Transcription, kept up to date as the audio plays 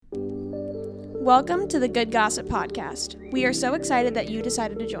Welcome to the Good Gossip Podcast. We are so excited that you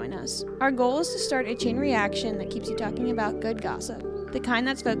decided to join us. Our goal is to start a chain reaction that keeps you talking about good gossip, the kind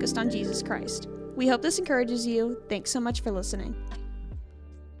that's focused on Jesus Christ. We hope this encourages you. Thanks so much for listening.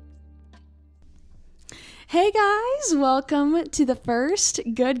 Hey guys, welcome to the first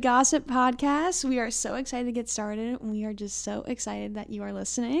Good Gossip Podcast. We are so excited to get started. We are just so excited that you are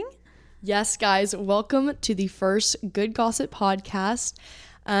listening. Yes, guys, welcome to the first Good Gossip Podcast.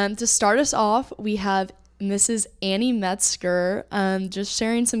 To start us off, we have Mrs. Annie Metzger just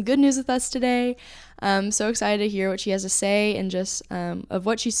sharing some good news with us today. I'm so excited to hear what she has to say and just of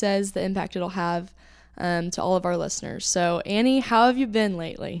what she says, the impact it'll have to all of our listeners. So, Annie, how have you been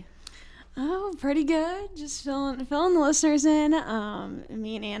lately? Oh, pretty good. Just filling the listeners in.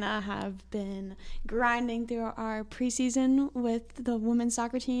 Me and Anna have been grinding through our preseason with the women's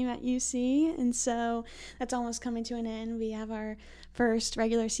soccer team at UC, and so that's almost coming to an end. We have our first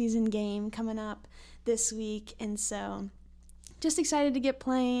regular season game coming up this week, and so just excited to get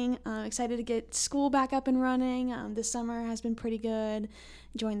playing, excited to get school back up and running. This summer has been pretty good,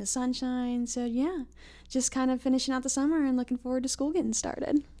 enjoying the sunshine, so yeah, just kind of finishing out the summer and looking forward to school getting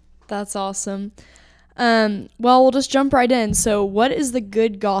started. That's awesome. Well, we'll just jump right in. So what is the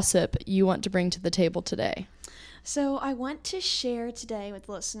good gossip you want to bring to the table today? So I want to share today with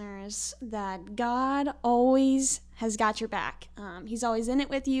listeners that God always has got your back. He's always in it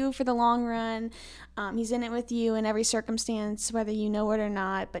with you for the long run. He's in it with you in every circumstance, whether you know it or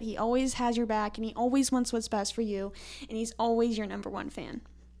not. But he always has your back, and he always wants what's best for you. And he's always your number one fan.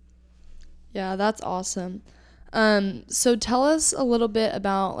 Yeah, that's awesome. So tell us a little bit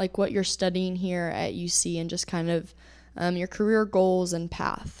about like what you're studying here at UC and just kind of your career goals and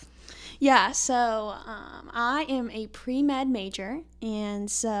path. Yeah, so I am a pre-med major, and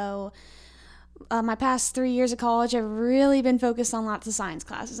so my past 3 years of college, I've really been focused on lots of science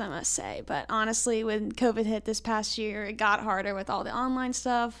classes, I must say. But honestly, when COVID hit this past year, it got harder with all the online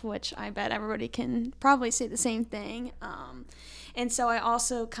stuff, which I bet everybody can probably say the same thing. And so I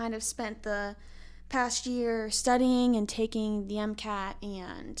also kind of spent the past year studying and taking the MCAT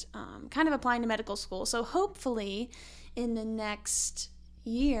and kind of applying to medical school. So hopefully in the next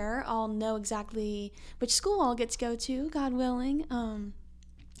year, I'll know exactly which school I'll get to go to, God willing.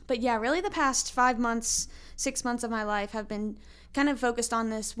 But yeah, really the past 5 months, 6 months of my life have been kind of focused on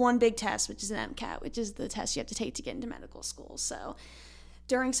this one big test, which is an MCAT, which is the test you have to take to get into medical school. So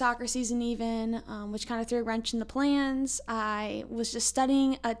during soccer season even, which kind of threw a wrench in the plans, I was just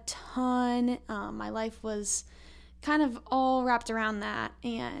studying a ton. My life was kind of all wrapped around that,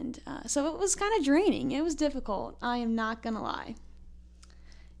 and so it was kind of draining. It was difficult. I am not going to lie.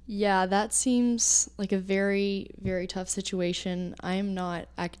 Yeah, that seems like a very, very tough situation. I am not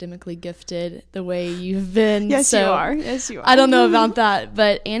academically gifted the way you've been. Yes, you are. Yes, you are. I don't know about that,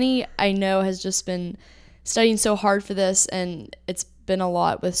 but Annie, I know, has just been studying so hard for this, and it's been a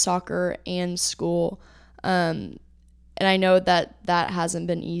lot with soccer and school. And I know that hasn't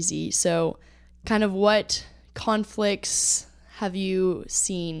been easy. So kind of what conflicts have you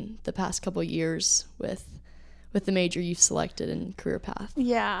seen the past couple years with the major you've selected and career path?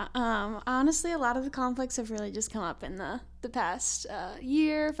 Yeah, honestly, a lot of the conflicts have really just come up in the past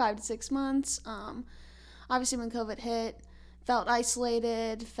year, 5 to 6 months. Obviously, when COVID hit, felt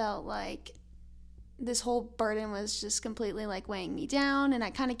isolated, felt like this whole burden was just completely like weighing me down, and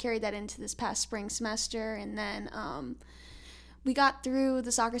I kind of carried that into this past spring semester. And then we got through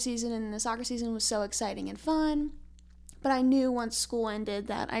the soccer season, and the soccer season was so exciting and fun. But I knew once school ended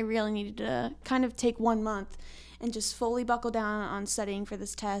that I really needed to kind of take 1 month and just fully buckle down on studying for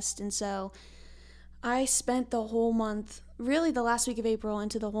this test. And so I spent the whole month, really the last week of April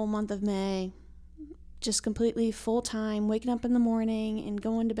into the whole month of May, just completely full-time, waking up in the morning and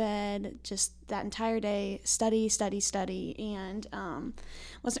going to bed, just that entire day, study, and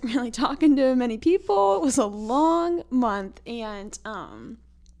wasn't really talking to many people. It was a long month, and I'm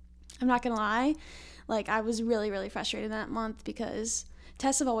not gonna lie, like I was really, really frustrated that month because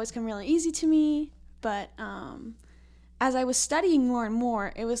tests have always come really easy to me, but as I was studying more and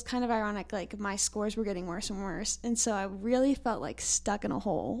more, it was kind of ironic, like my scores were getting worse and worse, and so I really felt like stuck in a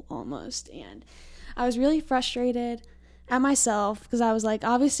hole almost, and I was really frustrated at myself because I was like,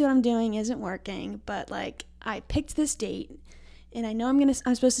 obviously what I'm doing isn't working, but like I picked this date and I know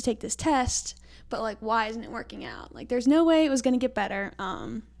I'm supposed to take this test, but like why isn't it working out? Like there's no way it was going to get better.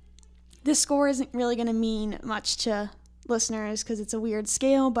 This score isn't really going to mean much to listeners because it's a weird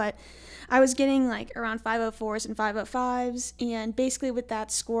scale, but I was getting like around 504s and 505s, and basically with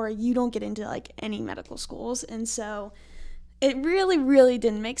that score you don't get into like any medical schools, and so it really, really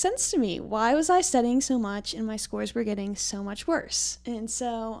didn't make sense to me. Why was I studying so much and my scores were getting so much worse? And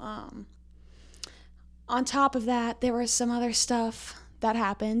so on top of that, there was some other stuff that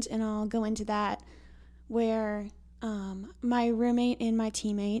happened, and I'll go into that, where my roommate and my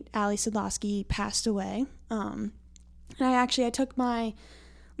teammate, Allie Sadlowski, passed away. And I took my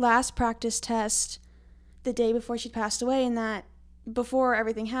last practice test the day before she passed away, and that before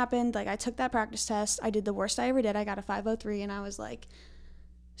everything happened, like, I took that practice test. I did the worst I ever did. I got a 503, and I was like,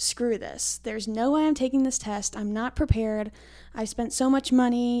 screw this. There's no way I'm taking this test. I'm not prepared. I spent so much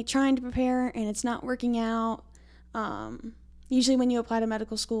money trying to prepare, and it's not working out. Usually when you apply to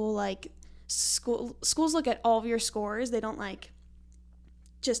medical school, like, schools look at all of your scores. They don't, like,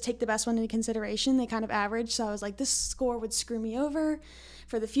 just take the best one into consideration. They kind of average. So I was like, this score would screw me over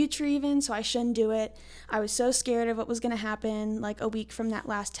for the future even, so I shouldn't do it. I was so scared of what was going to happen, like, a week from that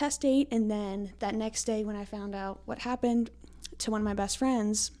last test date. And then that next day when I found out what happened to one of my best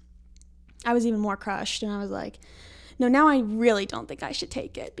friends, I was even more crushed. And I was like, no, now I really don't think I should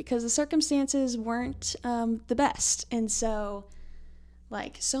take it, because the circumstances weren't the best. And so,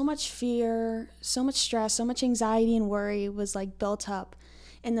 like, so much fear, so much stress, so much anxiety and worry was, like, built up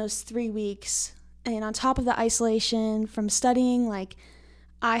in those 3 weeks. And on top of the isolation from studying, like,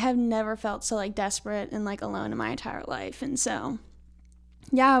 I have never felt so, like, desperate and, like, alone in my entire life. And so,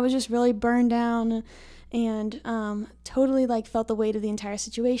 yeah, I was just really burned down and totally, like, felt the weight of the entire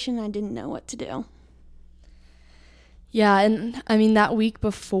situation. I didn't know what to do. Yeah, and I mean, that week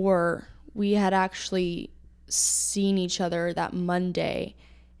before, we had actually seen each other that Monday,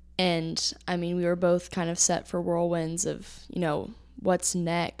 and I mean, we were both kind of set for whirlwinds of, what's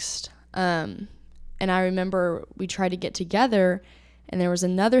next. And I remember we tried to get together, and there was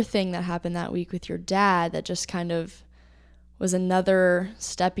another thing that happened that week with your dad that just kind of was another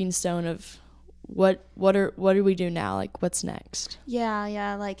stepping stone of what do we do now? Like, what's next?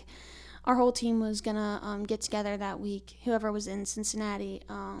 Yeah, like, our whole team was gonna get together that week, whoever was in Cincinnati.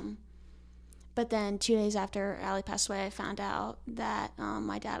 But then 2 days after Allie passed away, I found out that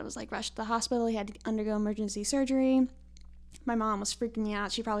my dad was, like, rushed to the hospital. He had to undergo emergency surgery. My mom was freaking me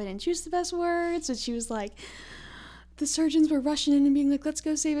out. She probably didn't choose the best words, but she was like, the surgeons were rushing in and being like, let's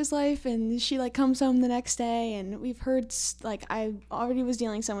go save his life. And she, like, comes home the next day, and we've heard, like, I already was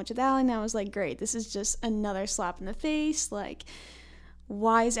dealing so much with Allie, and I was like, great, this is just another slap in the face. Like,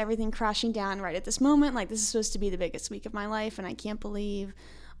 why is everything crashing down right at this moment? Like, this is supposed to be the biggest week of my life, and I can't believe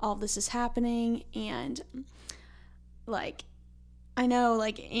all this is happening. And, like, I know,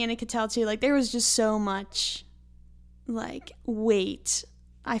 like, Anna could tell too, like, there was just so much, like, weight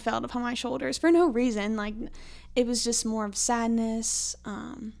I felt upon my shoulders for no reason. Like, it was just more of sadness,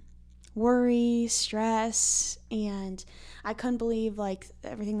 worry, stress, and I couldn't believe, like,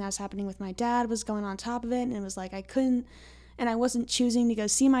 everything that was happening with my dad was going on top of it. And it was like, I wasn't choosing to go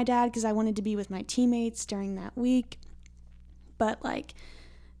see my dad because I wanted to be with my teammates during that week. But, like,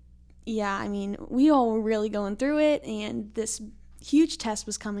 yeah, I mean, we all were really going through it, and this huge test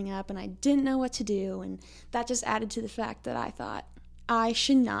was coming up, and I didn't know what to do. And that just added to the fact that I thought I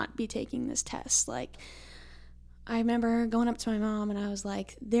should not be taking this test. Like, I remember going up to my mom, and I was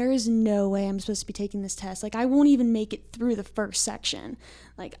like, there is no way I'm supposed to be taking this test. Like, I won't even make it through the first section.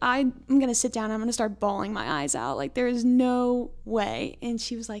 Like, I'm going to sit down, and I'm going to start bawling my eyes out. Like, there is no way. And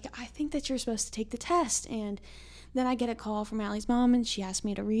she was like, I think that you're supposed to take the test. And then I get a call from Allie's mom, and she asked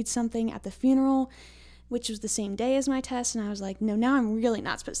me to read something at the funeral, which was the same day as my test. And I was like, no, now I'm really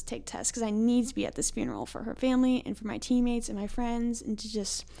not supposed to take tests, because I need to be at this funeral for her family and for my teammates and my friends, and to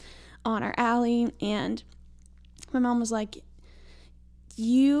just honor Allie. And my mom was like,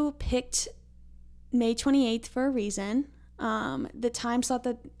 you picked May 28th for a reason. The time slot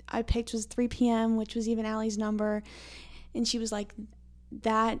that I picked was 3 p.m., which was even Allie's number. And she was like,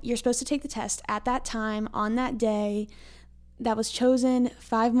 that you're supposed to take the test at that time on that day that was chosen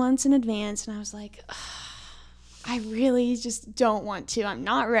 5 months in advance. And I was like, I really just don't want to. I'm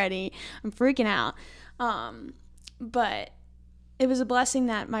not ready. I'm freaking out. But it was a blessing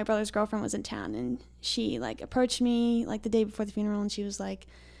that my brother's girlfriend was in town, and she, like, approached me, like, the day before the funeral, and she was like,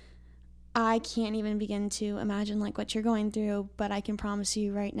 I can't even begin to imagine, like, what you're going through, but I can promise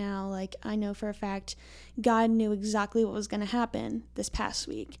you right now, like, I know for a fact God knew exactly what was going to happen this past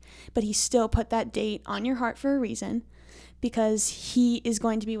week, but he still put that date on your heart for a reason, because he is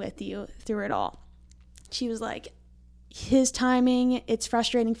going to be with you through it all. She was like, his timing, it's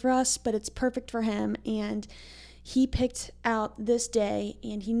frustrating for us, but it's perfect for him, and he picked out this day,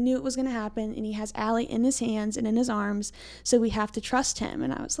 and he knew it was going to happen, and he has Allie in his hands and in his arms, so we have to trust him.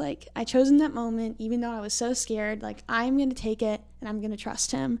 And I was like, I chose in that moment, even though I was so scared, like, I'm going to take it, and I'm going to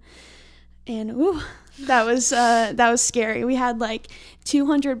trust him. And that was scary. We had, like,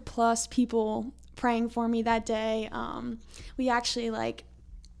 200 plus people praying for me that day. We actually, like,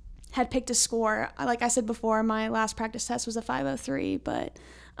 had picked a score. Like I said before, my last practice test was a 503, but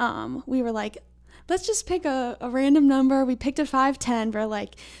we were like, let's just pick a random number. We picked a 510. We're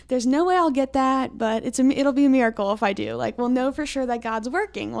like, there's no way I'll get that, but it'll be a miracle if I do. Like, we'll know for sure that God's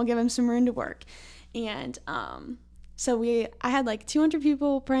working. We'll give him some room to work. And so I had like 200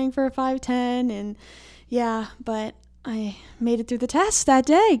 people praying for a 510, and yeah, but I made it through the test that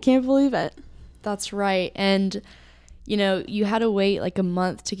day. Can't believe it. That's right. And you had to wait like a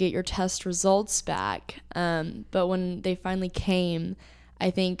month to get your test results back. But when they finally came,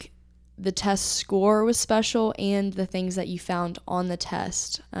 I think the test score was special, and the things that you found on the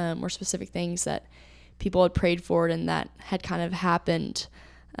test were specific things that people had prayed for and that had kind of happened.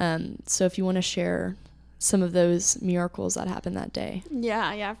 So if you want to share some of those miracles that happened that day.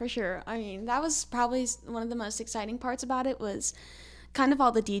 Yeah, for sure. I mean, that was probably one of the most exciting parts about it, was kind of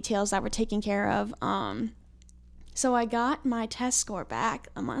all the details that were taken care of. So I got my test score back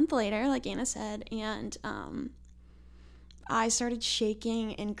a month later, like Anna said, and I started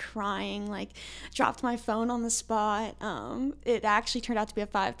shaking and crying, like dropped my phone on the spot. It actually turned out to be a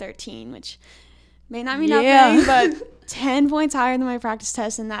 513, which may not mean nothing, but 10 points higher than my practice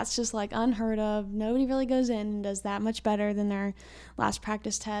test, and that's just like unheard of. Nobody really goes in and does that much better than their last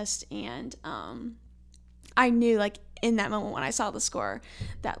practice test. And I knew, like, in that moment when I saw the score,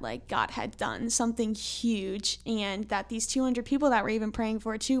 that like God had done something huge, and that these 200 people that were even praying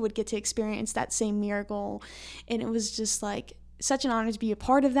for it too would get to experience that same miracle. And it was just like such an honor to be a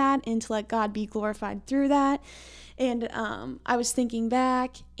part of that and to let God be glorified through that. And I was thinking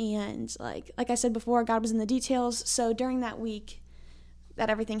back, and like I said before, God was in the details. So during that week that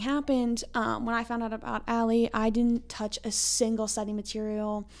everything happened, when I found out about Allie, I didn't touch a single study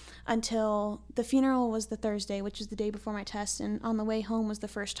material until the funeral was the Thursday, which was the day before my test, and on the way home was the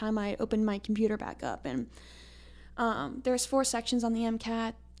first time I opened my computer back up. And there's 4 sections on the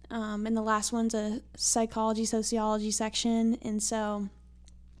MCAT, and the last one's a psychology, sociology section, and so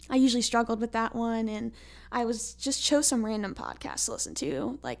I usually struggled with that one, and I was just chose some random podcasts to listen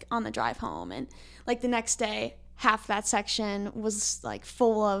to, like on the drive home, and like the next day, half that section was like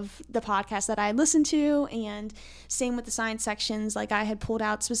full of the podcast that I had listened to, and same with the science sections. Like I had pulled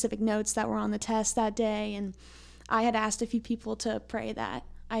out specific notes that were on the test that day, and I had asked a few people to pray that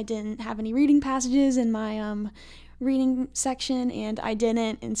I didn't have any reading passages in my reading section, and I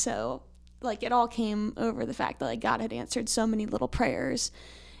didn't. And so like it all came over the fact that like God had answered so many little prayers,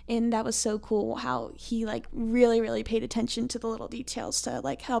 and that was so cool how he like really, really paid attention to the little details to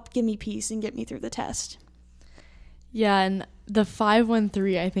like help give me peace and get me through the test. Yeah, and the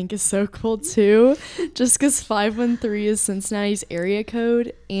 513 I think is so cool too, just because 513 is Cincinnati's area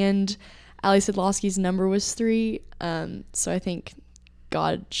code, and Ali Sidlowski's number was 3, so I think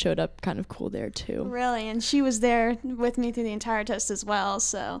God showed up kind of cool there too. Really, and she was there with me through the entire test as well,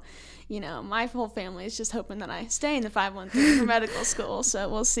 so my whole family is just hoping that I stay in the 513 for medical school, so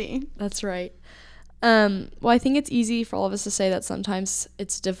we'll see. That's right. Well, I think it's easy for all of us to say that sometimes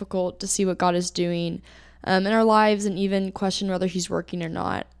it's difficult to see what God is doing in our lives, and even question whether he's working or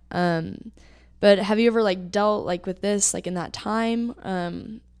not. But have you ever like dealt like with this like in that time?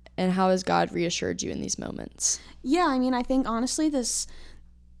 And how has God reassured you in these moments? Yeah, I mean, I think honestly this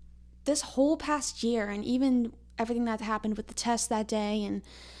whole past year, and even everything that happened with the test that day, and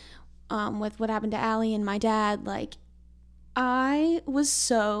with what happened to Allie and my dad, like I was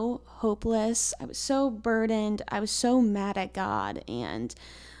so hopeless. I was so burdened. I was so mad at God, and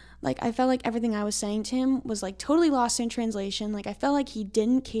like, I felt like everything I was saying to him was, like, totally lost in translation. Like, I felt like he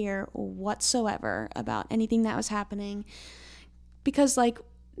didn't care whatsoever about anything that was happening, because, like,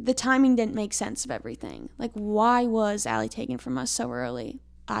 the timing didn't make sense of everything. Like, why was Allie taken from us so early?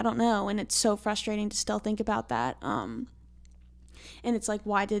 I don't know, and it's so frustrating to still think about that. And it's like,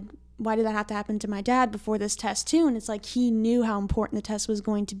 why did that have to happen to my dad before this test too? And it's like, he knew how important the test was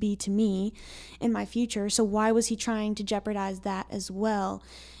going to be to me in my future, so why was he trying to jeopardize that as well?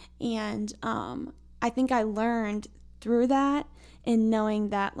 And I think I learned through that, in knowing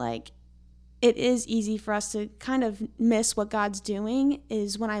that like it is easy for us to kind of miss what God's doing,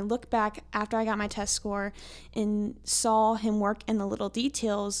 is when I look back after I got my test score and saw him work in the little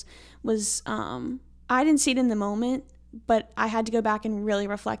details, was I didn't see it in the moment, but I had to go back and really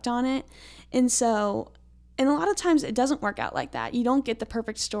reflect on it. And a lot of times it doesn't work out like that. You don't get the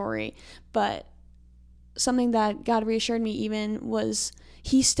perfect story, but something that God reassured me even was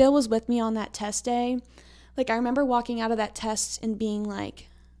he still was with me on that test day. Like, I remember walking out of that test and being like,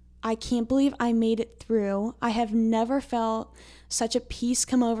 I can't believe I made it through. I have never felt such a peace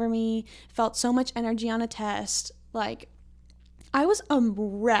come over me, felt so much energy on a test. Like, I was a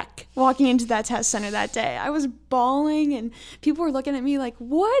wreck walking into that test center that day. I was bawling, and people were looking at me like,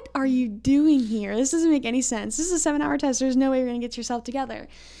 what are you doing here? This doesn't make any sense. This is a 7-hour test. There's no way you're going to get yourself together.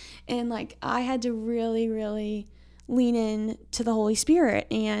 And like, I had to really, really lean in to the Holy Spirit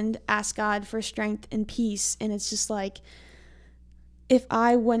and ask God for strength and peace. And it's just like, if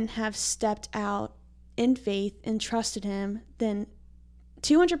I wouldn't have stepped out in faith and trusted him, then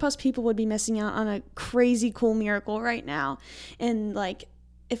 200 plus people would be missing out on a crazy cool miracle right now. And like,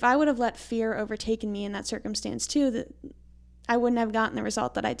 if I would have let fear overtaken me in that circumstance too, that I wouldn't have gotten the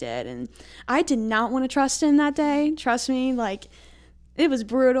result that I did. And I did not want to trust him that day. Trust me, like, it was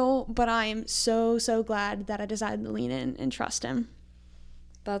brutal, but I am so, so glad that I decided to lean in and trust him.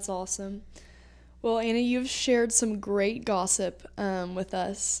 That's awesome. Well, Anna, you've shared some great gossip with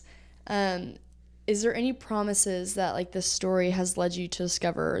us. Is there any promises that like this story has led you to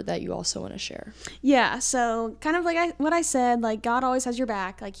discover that you also want to share? Yeah, so kind of like what I said, like God always has your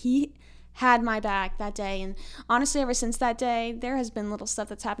back. Like he had my back that day. And honestly, ever since that day, there has been little stuff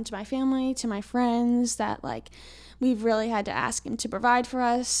that's happened to my family, to my friends, that like we've really had to ask him to provide for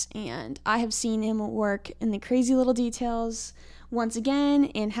us. And I have seen him work in the crazy little details once again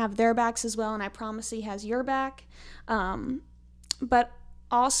and have their backs as well. And I promise he has your back. But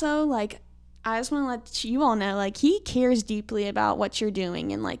also, like, I just want to let you all know, like, he cares deeply about what you're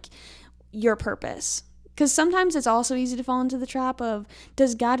doing and, like, your purpose. Because sometimes it's also easy to fall into the trap of,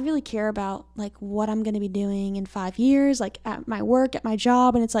 does God really care about, like, what I'm going to be doing in 5 years, like, at my work, at my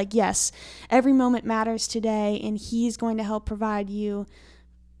job? And it's like, yes, every moment matters today, and he's going to help provide you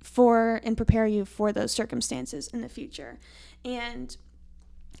for and prepare you for those circumstances in the future. And,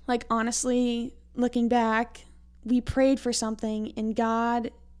 like, honestly, looking back, we prayed for something, and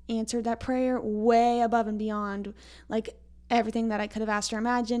God answered that prayer way above and beyond like everything that I could have asked or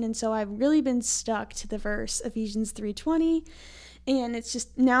imagined. And so I've really been stuck to the verse Ephesians 3:20, and it's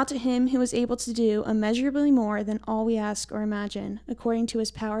just, now to him who is able to do immeasurably more than all we ask or imagine, according to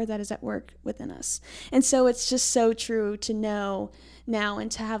his power that is at work within us. And so it's just so true to know now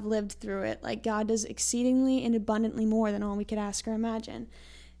and to have lived through it, like God does exceedingly and abundantly more than all we could ask or imagine.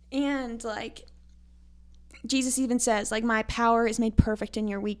 And like Jesus even says, like, my power is made perfect in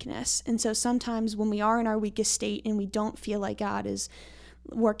your weakness. And so sometimes when we are in our weakest state and we don't feel like God is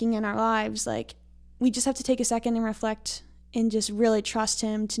working in our lives, like, we just have to take a second and reflect and just really trust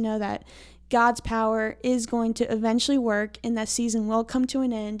him to know that God's power is going to eventually work, and that season will come to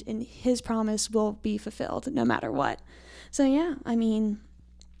an end, and his promise will be fulfilled no matter what. So yeah, I mean,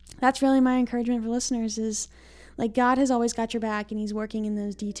 that's really my encouragement for listeners is, like, God has always got your back, and he's working in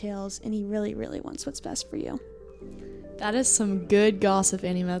those details, and he really, really wants what's best for you. That is some good gossip,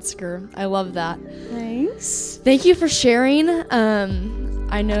 Annie Metzger. I love that. Thanks. Thank you for sharing.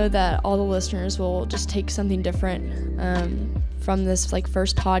 I know that all the listeners will just take something different from this like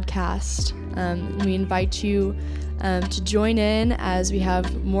first podcast. We invite you to join in as we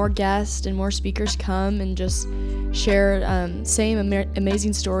have more guests and more speakers come and just share same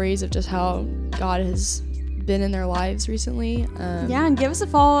amazing stories of just how God has been in their lives recently. Yeah, and give us a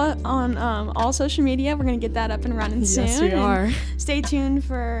follow on all social media. We're going to get that up and running soon. Yes, we are. And stay tuned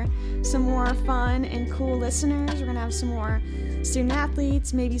for some more fun and cool listeners. We're going to have some more student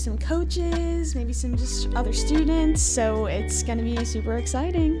athletes, maybe some coaches, maybe some just other students. So it's going to be super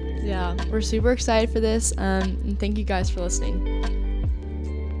exciting. Yeah, we're super excited for this. And thank you guys for listening.